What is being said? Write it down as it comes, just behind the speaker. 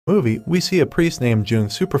Movie, we see a priest named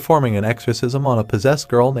Jung-soo performing an exorcism on a possessed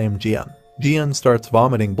girl named Jian. Jian starts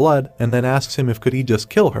vomiting blood and then asks him if could he just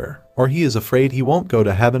kill her, or he is afraid he won't go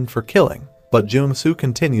to heaven for killing. But Jung-soo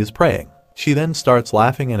continues praying. She then starts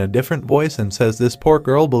laughing in a different voice and says this poor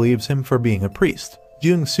girl believes him for being a priest.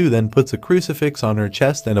 Jung-soo then puts a crucifix on her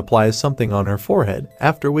chest and applies something on her forehead,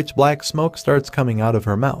 after which black smoke starts coming out of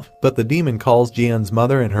her mouth. But the demon calls Jian's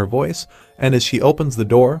mother in her voice, and as she opens the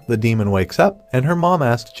door, the demon wakes up, and her mom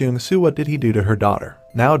asks Jung-soo what did he do to her daughter.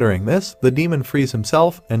 Now during this, the demon frees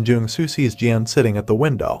himself, and Jung-soo sees Jian sitting at the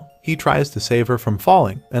window. He tries to save her from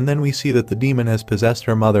falling, and then we see that the demon has possessed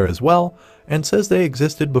her mother as well, and says they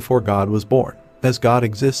existed before God was born. As God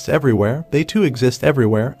exists everywhere, they too exist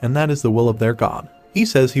everywhere, and that is the will of their God. He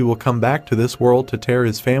says he will come back to this world to tear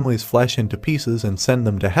his family's flesh into pieces and send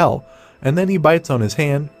them to hell, and then he bites on his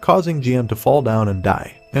hand, causing Jian to fall down and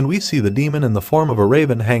die. And we see the demon in the form of a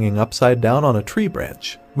raven hanging upside down on a tree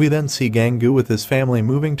branch. We then see Gang-gu with his family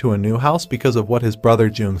moving to a new house because of what his brother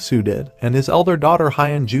Jung-soo did, and his elder daughter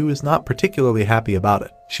Hyun-ju is not particularly happy about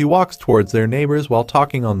it. She walks towards their neighbors while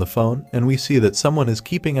talking on the phone, and we see that someone is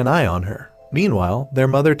keeping an eye on her. Meanwhile, their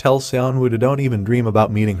mother tells Seon-woo to don't even dream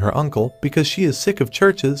about meeting her uncle because she is sick of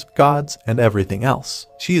churches, gods, and everything else.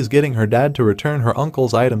 She is getting her dad to return her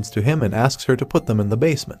uncle's items to him and asks her to put them in the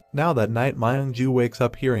basement. Now that night, Myung-ju wakes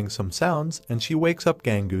up hearing some sounds, and she wakes up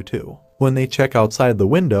Gang-gu too. When they check outside the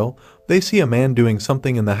window, they see a man doing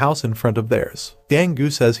something in the house in front of theirs.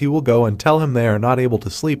 Gang-gu says he will go and tell him they are not able to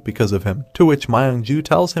sleep because of him, to which Myung-ju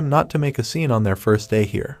tells him not to make a scene on their first day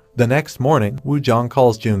here. The next morning, Woo-jong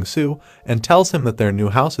calls Jung-soo and tells him that their new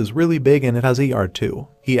house is really big and it has a yard too.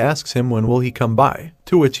 He asks him when will he come by,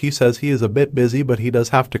 to which he says he is a bit busy but he does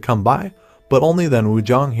have to come by. But only then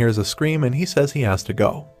Woo-jong hears a scream and he says he has to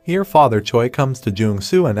go. Here Father Choi comes to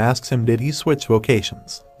Jung-soo and asks him did he switch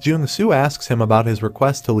vocations. Jung-soo asks him about his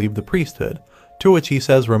request to leave the priesthood, to which he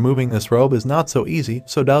says removing this robe is not so easy,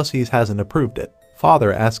 so Dowsees hasn't approved it.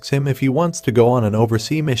 Father asks him if he wants to go on an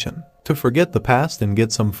overseas mission, to forget the past and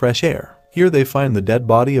get some fresh air. Here they find the dead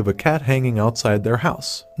body of a cat hanging outside their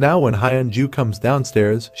house. Now when Hyun-ju comes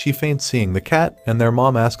downstairs, she faints seeing the cat, and their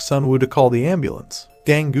mom asks Sun-woo to call the ambulance.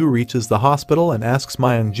 Gang-gu reaches the hospital and asks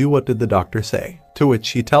Myung-ju what did the doctor say, to which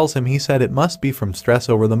she tells him he said it must be from stress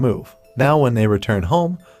over the move. Now when they return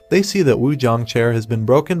home, they see that Woo-jong's chair has been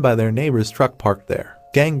broken by their neighbor's truck parked there.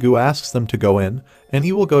 Gang-gu asks them to go in, and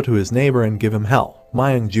he will go to his neighbor and give him hell.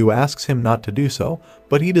 Myung-ju asks him not to do so,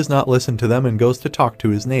 but he does not listen to them and goes to talk to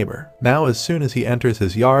his neighbor. Now as soon as he enters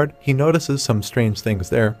his yard, he notices some strange things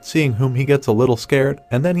there, seeing whom he gets a little scared,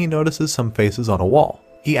 and then he notices some faces on a wall.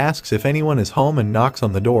 He asks if anyone is home and knocks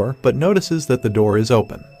on the door, but notices that the door is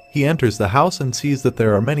open. He enters the house and sees that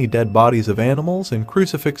there are many dead bodies of animals and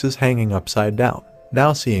crucifixes hanging upside down.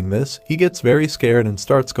 Now seeing this, he gets very scared and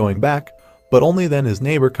starts going back, but only then his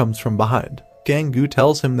neighbor comes from behind. Gang-gu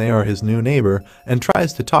tells him they are his new neighbor and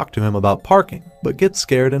tries to talk to him about parking, but gets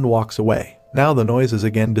scared and walks away. Now the noises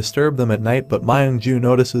again disturb them at night, but Myung-ju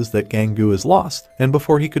notices that Gang-gu is lost, and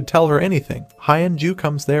before he could tell her anything, Hyun-ju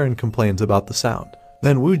comes there and complains about the sound.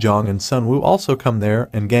 Then Woo-jong and Sun-woo also come there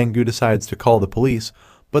and Gang-gu decides to call the police,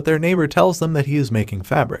 but their neighbor tells them that he is making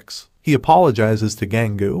fabrics. He apologizes to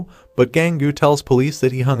Gang-gu, but Gang-gu tells police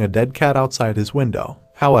that he hung a dead cat outside his window.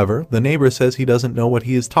 However, the neighbor says he doesn't know what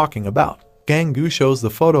he is talking about. Gang-gu shows the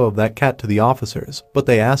photo of that cat to the officers, but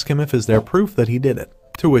they ask him if is there proof that he did it,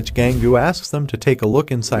 to which Gang-gu asks them to take a look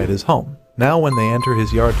inside his home. Now when they enter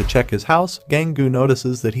his yard to check his house, Gang-gu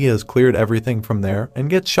notices that he has cleared everything from there and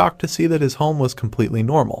gets shocked to see that his home was completely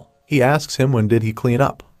normal. He asks him when did he clean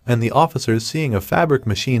up, and the officers seeing a fabric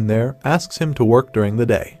machine there asks him to work during the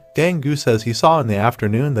day. Gang-gu says he saw in the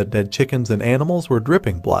afternoon that dead chickens and animals were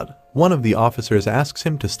dripping blood. One of the officers asks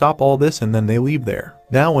him to stop all this and then they leave there.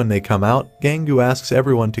 Now when they come out, Gang-gu asks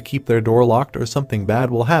everyone to keep their door locked or something bad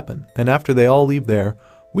will happen, and after they all leave there,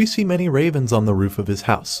 we see many ravens on the roof of his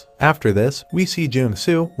house. After this, we see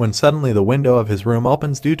Jung-soo when suddenly the window of his room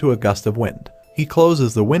opens due to a gust of wind. He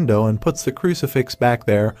closes the window and puts the crucifix back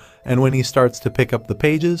there, and when he starts to pick up the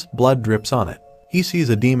pages, blood drips on it. He sees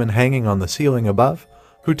a demon hanging on the ceiling above,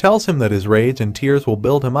 who tells him that his rage and tears will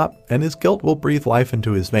build him up and his guilt will breathe life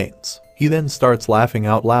into his veins. He then starts laughing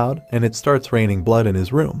out loud and it starts raining blood in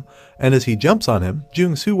his room, and as he jumps on him,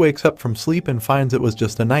 Jung-soo wakes up from sleep and finds it was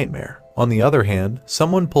just a nightmare. On the other hand,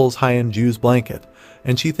 someone pulls Hyun-ju's blanket,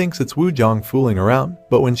 and she thinks it's Woo-jong fooling around,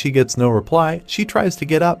 but when she gets no reply, she tries to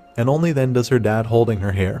get up, and only then does her dad holding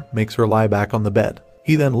her hair makes her lie back on the bed.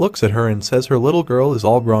 He then looks at her and says her little girl is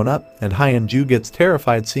all grown up, and Hyun-ju gets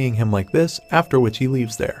terrified seeing him like this, after which he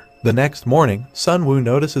leaves there. The next morning, Sun Woo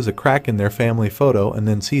notices a crack in their family photo and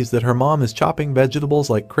then sees that her mom is chopping vegetables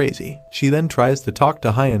like crazy. She then tries to talk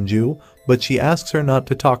to Hyun-ju, but she asks her not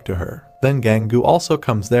to talk to her. Then Gang-gu also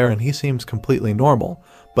comes there and he seems completely normal,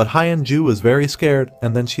 but Hyun-ju is very scared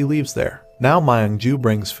and then she leaves there. Now Myung-ju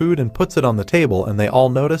brings food and puts it on the table and they all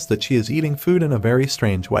notice that she is eating food in a very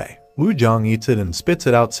strange way. Woo-jong eats it and spits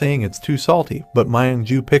it out saying it's too salty, but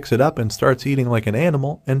Myung-ju picks it up and starts eating like an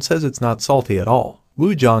animal and says it's not salty at all.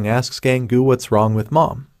 Woo-jong asks Gang-gu what's wrong with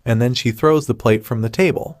mom, and then she throws the plate from the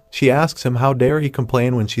table. She asks him how dare he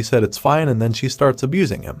complain when she said it's fine and then she starts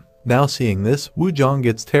abusing him. Now seeing this, Woo-jong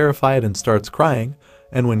gets terrified and starts crying,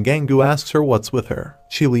 and when Gang-gu asks her what's with her,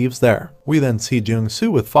 she leaves there. We then see Jung-soo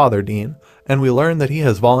with Father Dean, and we learn that he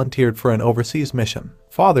has volunteered for an overseas mission.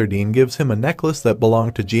 Father Dean gives him a necklace that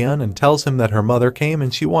belonged to Jian and tells him that her mother came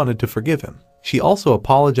and she wanted to forgive him. She also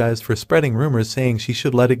apologized for spreading rumors saying she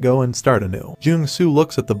should let it go and start anew. Jung-soo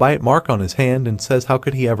looks at the bite mark on his hand and says how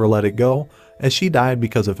could he ever let it go, as she died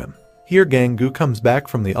because of him. Here Gang-gu comes back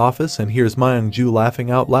from the office and hears Myung-ju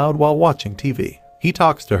laughing out loud while watching TV. He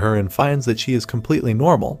talks to her and finds that she is completely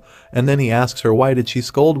normal, and then he asks her why did she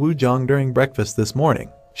scold Woo-jong during breakfast this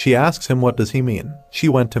morning. She asks him what does he mean. She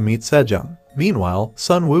went to meet Sejong. Meanwhile,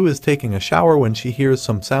 Sun Woo is taking a shower when she hears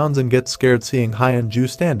some sounds and gets scared seeing Hyun-ju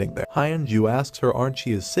standing there. Hyun-ju asks her aren't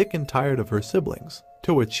she is sick and tired of her siblings,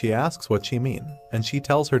 to which she asks what she mean, and she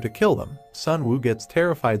tells her to kill them. Sun Woo gets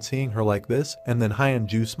terrified seeing her like this, and then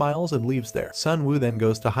Hyun-ju smiles and leaves there. Sun Woo then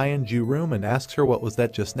goes to Hyun-ju's room and asks her what was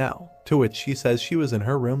that just now, to which she says she was in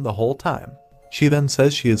her room the whole time. She then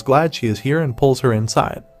says she is glad she is here and pulls her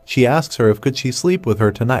inside. She asks her if could she sleep with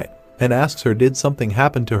her tonight, and asks her did something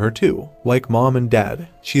happen to her too, like mom and dad.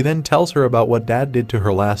 She then tells her about what dad did to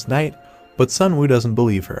her last night, but Sun Woo doesn't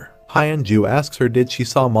believe her. Hyun-ju asks her did she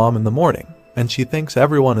saw mom in the morning, and she thinks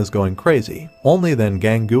everyone is going crazy. Only then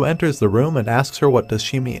Gang-gu enters the room and asks her what does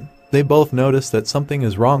she mean. They both notice that something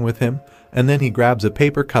is wrong with him, and then he grabs a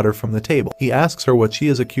paper cutter from the table. He asks her what she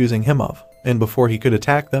is accusing him of, and before he could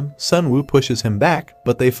attack them, Sun Woo pushes him back,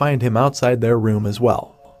 but they find him outside their room as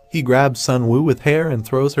well. He grabs Sun Woo with hair and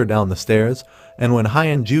throws her down the stairs, and when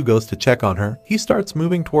Hyun-ju goes to check on her, he starts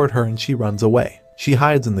moving toward her and she runs away. She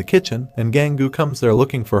hides in the kitchen, and Gang-gu comes there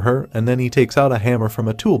looking for her, and then he takes out a hammer from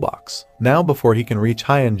a toolbox. Now before he can reach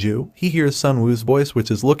Hyun-ju, he hears Sun Woo's voice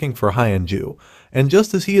which is looking for Hyun-ju, and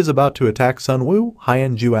just as he is about to attack Sun Woo,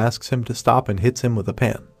 Hyun-ju asks him to stop and hits him with a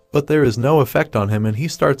pan. But there is no effect on him and he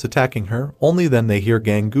starts attacking her. Only then they hear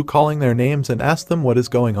Gang-gu calling their names and ask them what is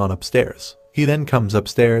going on upstairs. He then comes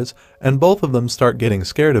upstairs, and both of them start getting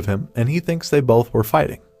scared of him, and he thinks they both were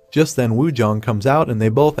fighting. Just then Woo-jong comes out and they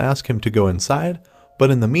both ask him to go inside,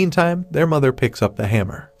 but in the meantime, their mother picks up the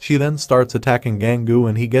hammer. She then starts attacking Gang-gu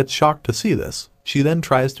and he gets shocked to see this. She then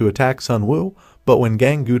tries to attack Sun Woo, but when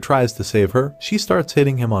Gang-gu tries to save her, she starts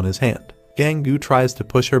hitting him on his hand. Gang-gu tries to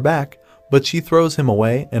push her back, but she throws him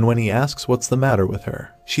away, and when he asks what's the matter with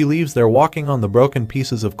her, she leaves there walking on the broken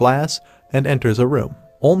pieces of glass and enters a room.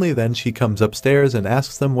 Only then she comes upstairs and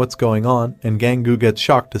asks them what's going on, and Gang-gu gets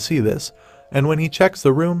shocked to see this, and when he checks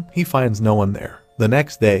the room, he finds no one there. The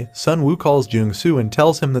next day, Sun Woo calls Jung-soo and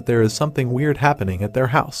tells him that there is something weird happening at their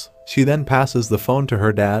house. She then passes the phone to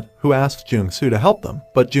her dad, who asks Jung-soo to help them,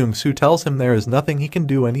 but Jung-soo tells him there is nothing he can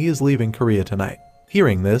do and he is leaving Korea tonight.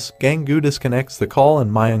 Hearing this, Gang-gu disconnects the call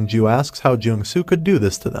and Myung-ju asks how Jung-soo could do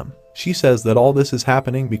this to them. She says that all this is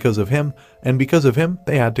happening because of him, and because of him,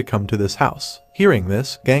 they had to come to this house. Hearing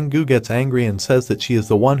this, Gang-gu gets angry and says that she is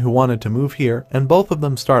the one who wanted to move here, and both of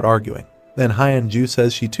them start arguing. Then Hyun-ju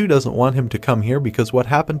says she too doesn't want him to come here because what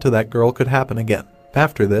happened to that girl could happen again.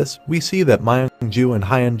 After this, we see that Myung-ju and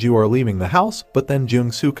Hyun-ju are leaving the house, but then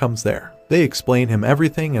Jung-soo comes there. They explain him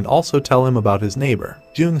everything and also tell him about his neighbor.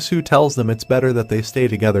 Jung-soo tells them it's better that they stay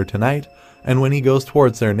together tonight, and when he goes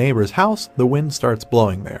towards their neighbor's house, the wind starts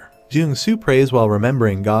blowing there. Jung-soo prays while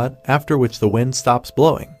remembering God, after which the wind stops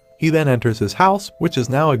blowing. He then enters his house, which is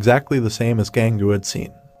now exactly the same as Gang-gu had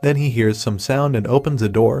seen. Then he hears some sound and opens a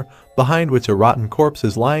door, behind which a rotten corpse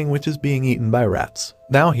is lying which is being eaten by rats.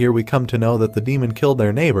 Now here we come to know that the demon killed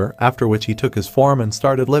their neighbor, after which he took his form and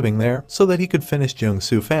started living there so that he could finish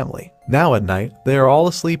Jung-soo family. Now at night, they are all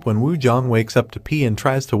asleep when Woo-jong wakes up to pee and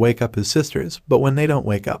tries to wake up his sisters, but when they don't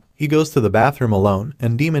wake up, he goes to the bathroom alone,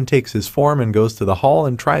 and Demon takes his form and goes to the hall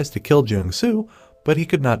and tries to kill Jung-soo, but he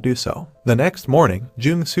could not do so. The next morning,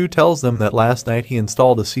 Jung-soo tells them that last night he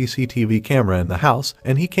installed a CCTV camera in the house,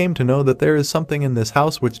 and he came to know that there is something in this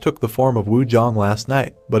house which took the form of Woo-jong last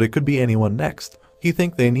night, but it could be anyone next. He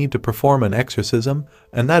thinks they need to perform an exorcism,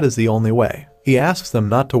 and that is the only way. He asks them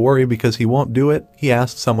not to worry because he won't do it. He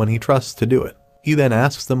asks someone he trusts to do it. He then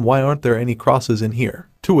asks them why aren't there any crosses in here.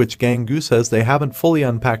 To which Gang-gu says they haven't fully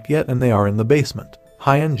unpacked yet and they are in the basement.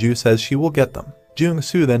 Hyun-ju says she will get them.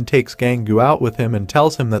 Jung-soo then takes Gang-gu out with him and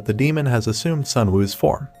tells him that the demon has assumed Sun-woo's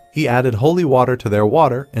form. He added holy water to their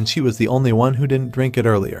water and she was the only one who didn't drink it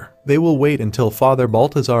earlier. They will wait until Father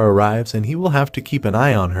Baltazar arrives and he will have to keep an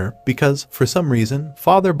eye on her because, for some reason,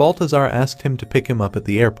 Father Baltazar asked him to pick him up at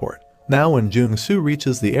the airport. Now when Jung-soo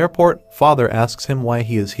reaches the airport, Father asks him why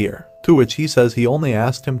he is here. To which he says he only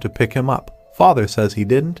asked him to pick him up. Father says he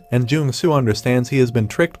didn't, and Jung-soo understands he has been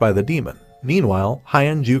tricked by the demon. Meanwhile,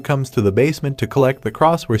 Hyun-ju comes to the basement to collect the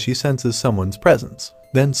cross where she senses someone's presence.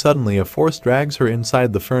 Then suddenly a force drags her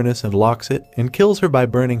inside the furnace and locks it, and kills her by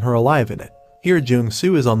burning her alive in it. Here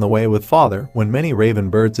Jung-soo is on the way with Father when many raven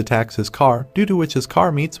birds attacks his car, due to which his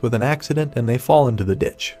car meets with an accident and they fall into the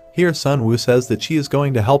ditch. Here Sun-woo says that she is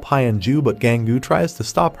going to help Hyun-ju, but Gang-gu tries to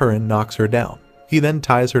stop her and knocks her down. He then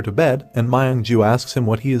ties her to bed and Myung-ju asks him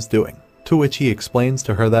what he is doing. To which he explains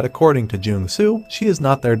to her that according to Jung-soo, she is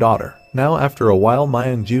not their daughter. Now after a while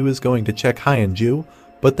Myung-ju is going to check Hyun-ju,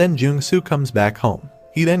 but then Jung-soo comes back home.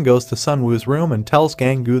 He then goes to Sun-woo's room and tells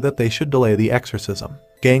Gang-gu that they should delay the exorcism.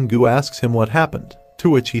 Gang-gu asks him what happened, to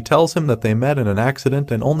which he tells him that they met in an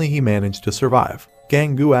accident and only he managed to survive.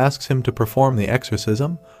 Gang-gu asks him to perform the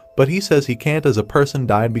exorcism, but he says he can't as a person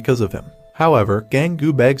died because of him. However,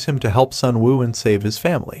 Gang-gu begs him to help Sun-woo and save his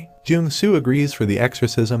family. Jung-soo agrees for the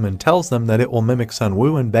exorcism and tells them that it will mimic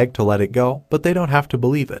Sun-woo and beg to let it go, but they don't have to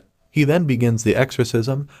believe it. He then begins the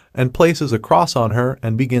exorcism and places a cross on her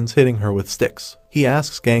and begins hitting her with sticks. He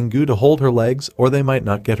asks Gang-gu to hold her legs or they might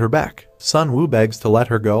not get her back. Sun-woo begs to let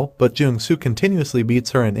her go, but Jung-soo continuously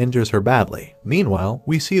beats her and injures her badly. Meanwhile,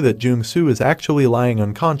 we see that Jung-soo is actually lying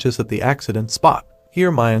unconscious at the accident spot. Here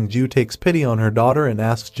Myung-ju takes pity on her daughter and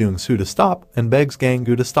asks Jung-soo to stop and begs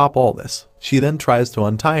Gang-gu to stop all this. She then tries to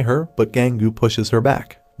untie her, but Gang-gu pushes her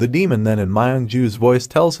back. The demon then in Myung-ju's voice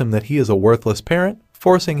tells him that he is a worthless parent,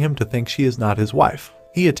 forcing him to think she is not his wife.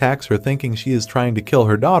 He attacks her thinking she is trying to kill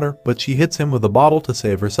her daughter, but she hits him with a bottle to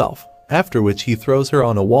save herself. After which he throws her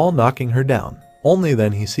on a wall, knocking her down. Only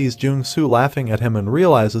then he sees Jung-soo laughing at him and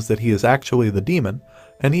realizes that he is actually the demon,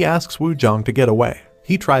 and he asks Woo-jong to get away.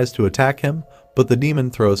 He tries to attack him, but the demon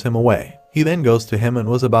throws him away. He then goes to him and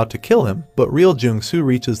was about to kill him, but real Jung-soo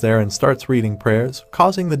reaches there and starts reading prayers,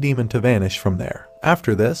 causing the demon to vanish from there.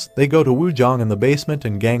 After this, they go to Woo-jong in the basement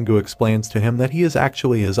and Gang-gu explains to him that he is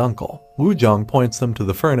actually his uncle. Woo-jong points them to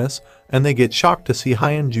the furnace, and they get shocked to see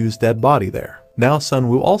Hyun-ju's dead body there. Now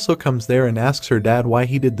Sun-woo also comes there and asks her dad why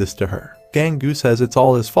he did this to her. Gang-gu says it's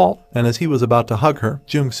all his fault, and as he was about to hug her,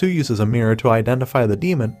 Jung-soo uses a mirror to identify the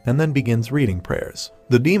demon and then begins reading prayers.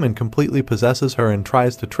 The demon completely possesses her and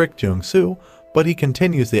tries to trick Jung-soo, but he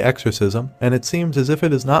continues the exorcism, and it seems as if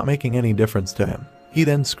it is not making any difference to him. He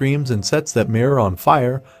then screams and sets that mirror on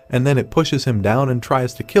fire, and then it pushes him down and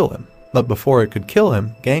tries to kill him. But before it could kill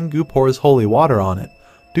him, Gang-gu pours holy water on it,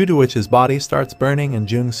 due to which his body starts burning and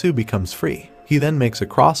Jung-soo becomes free. He then makes a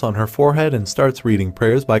cross on her forehead and starts reading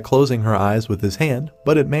prayers by closing her eyes with his hand,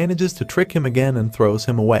 but it manages to trick him again and throws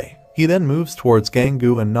him away. He then moves towards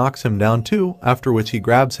Gang-gu and knocks him down too, after which he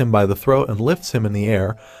grabs him by the throat and lifts him in the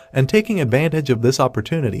air, and taking advantage of this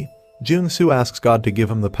opportunity, Jung-soo asks God to give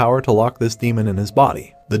him the power to lock this demon in his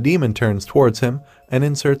body. The demon turns towards him and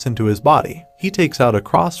inserts into his body. He takes out a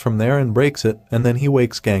cross from there and breaks it, and then he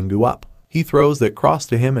wakes Gang-gu up. He throws that cross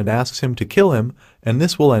to him and asks him to kill him, and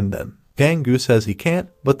this will end then. Gang-gu says he can't,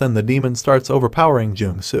 but then the demon starts overpowering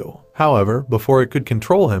Jung-soo. However, before it could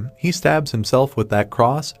control him, he stabs himself with that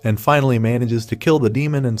cross and finally manages to kill the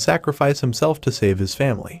demon and sacrifice himself to save his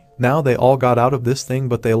family. Now they all got out of this thing,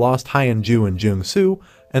 but they lost Hyun-ju and Jung-soo,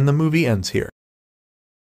 and the movie ends here.